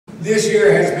This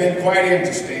year has been quite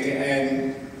interesting,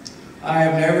 and I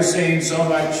have never seen so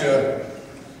much,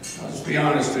 let's be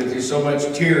honest with you, so much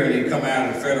tyranny come out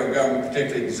of the federal government,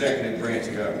 particularly the executive branch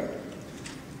of government,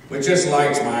 which just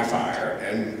lights my fire.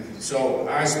 And so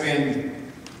I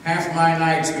spend half my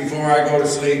nights before I go to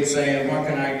sleep saying, what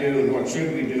can I do, and what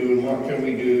should we do, and what can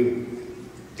we do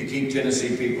to keep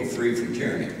Tennessee people free from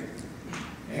tyranny?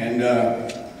 And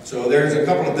so there's a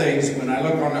couple of things. When I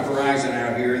look on the horizon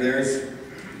out here, there's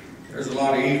a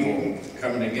lot of evil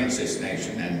coming against this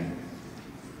nation. And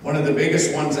one of the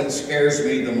biggest ones that scares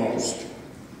me the most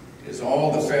is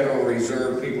all the Federal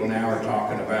Reserve people now are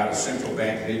talking about a central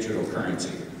bank digital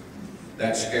currency.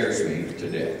 That scares me to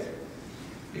death.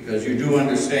 Because you do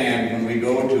understand, when we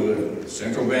go to a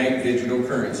central bank digital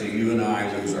currency, you and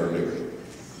I lose our liberty.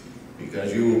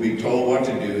 Because you will be told what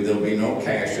to do. There'll be no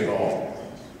cash at all.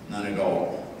 None at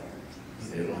all.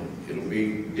 It'll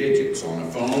be digits on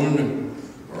a phone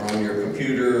or on your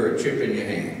computer or a chip in your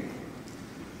hand.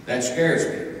 That scares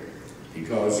me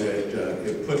because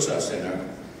it puts us in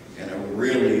a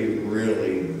really,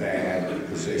 really bad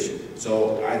position.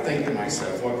 So I think to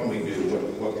myself, what can we do?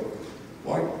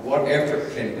 What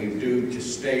effort can we do to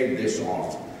stave this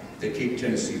off, to keep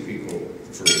Tennessee people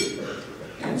free?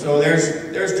 And so there's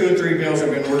 2 or 3 bills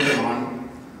I've been working on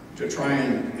to try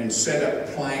and set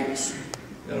up planks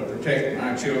that'll protect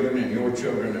my children and your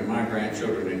children and my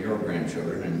grandchildren and your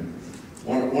grandchildren. And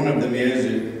one of them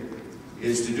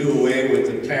is to do away with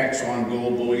the tax on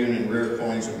gold bullion and rare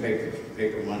coins and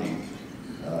paper money.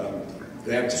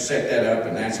 They have to set that up,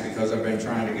 and that's because I've been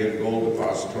trying to get a gold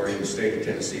depository in the state of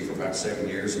Tennessee for about 7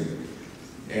 years.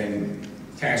 And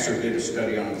Casser did a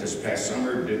study on it this past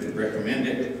summer, didn't recommend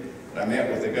it. But I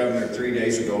met with the governor 3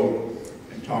 days ago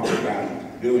and talked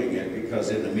about doing it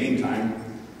because in the meantime,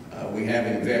 we have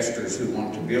investors who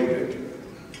want to build it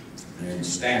and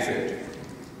staff it.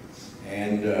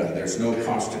 And there's no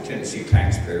cost to Tennessee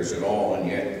taxpayers at all, and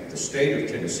yet the state of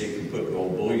Tennessee can put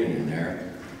gold bullion in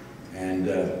there and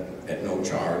at no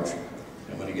charge.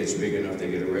 And when it gets big enough, they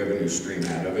get a revenue stream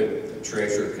out of it. The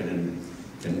treasurer can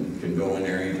go in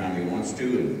there anytime he wants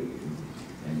to,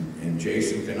 and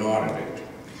Jason can audit it.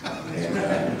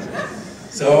 And,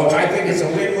 so I think it's a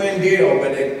win-win deal,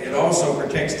 but it also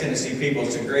protects Tennessee people.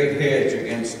 It's a great hedge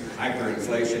against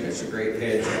hyperinflation. It's a great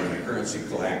hedge on the currency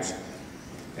collapse.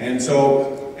 And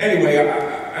so, anyway,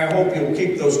 I hope you'll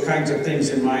keep those kinds of things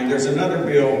in mind. There's another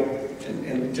bill,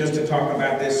 and just to talk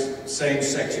about this same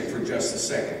section for just a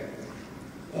second.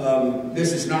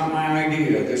 This is not my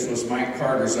idea. This was Mike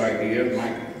Carter's idea.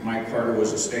 Mike Carter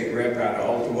was a state rep out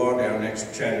of Ottawa, down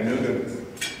next to Chattanooga.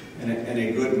 And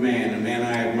a good man, a man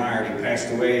I admired. He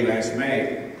passed away last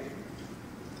May.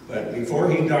 But before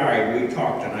he died, we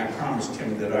talked, and I promised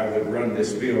him that I would run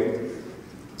this bill.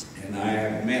 And I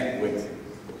have met with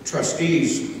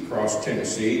trustees across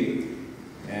Tennessee,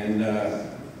 and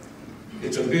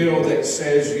it's a bill that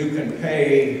says you can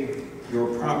pay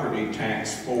your property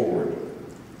tax forward.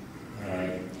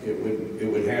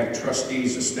 It would have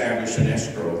trustees establish an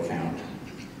escrow account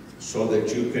so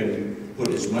that you can put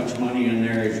as much money in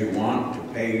there as you want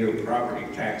to pay your property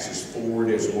taxes forward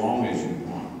as long as you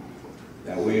want.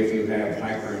 That way, if you have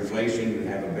hyperinflation, you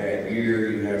have a bad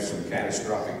year, you have some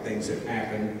catastrophic things that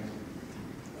happen,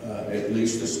 at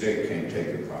least the state can't take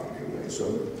your property away.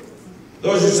 So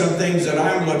those are some things that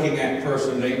I'm looking at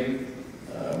personally.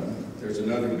 There's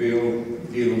another bill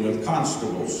dealing with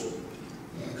constables.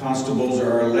 Constables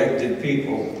are elected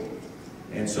people,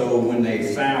 and so when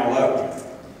they foul up,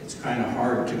 it's kind of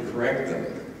hard to correct them.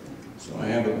 So I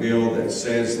have a bill that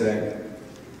says that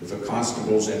if a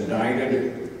constable's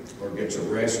indicted or gets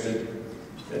arrested,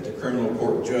 that the criminal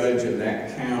court judge in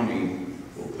that county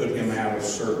will put him out of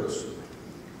service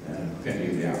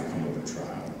pending the outcome of a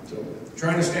trial. So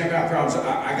trying to stamp out problems.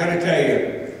 I got to tell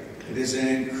you, it is an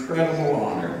incredible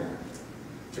honor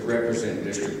to represent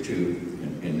District 2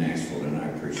 in Nashville, and I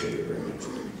appreciate it very much.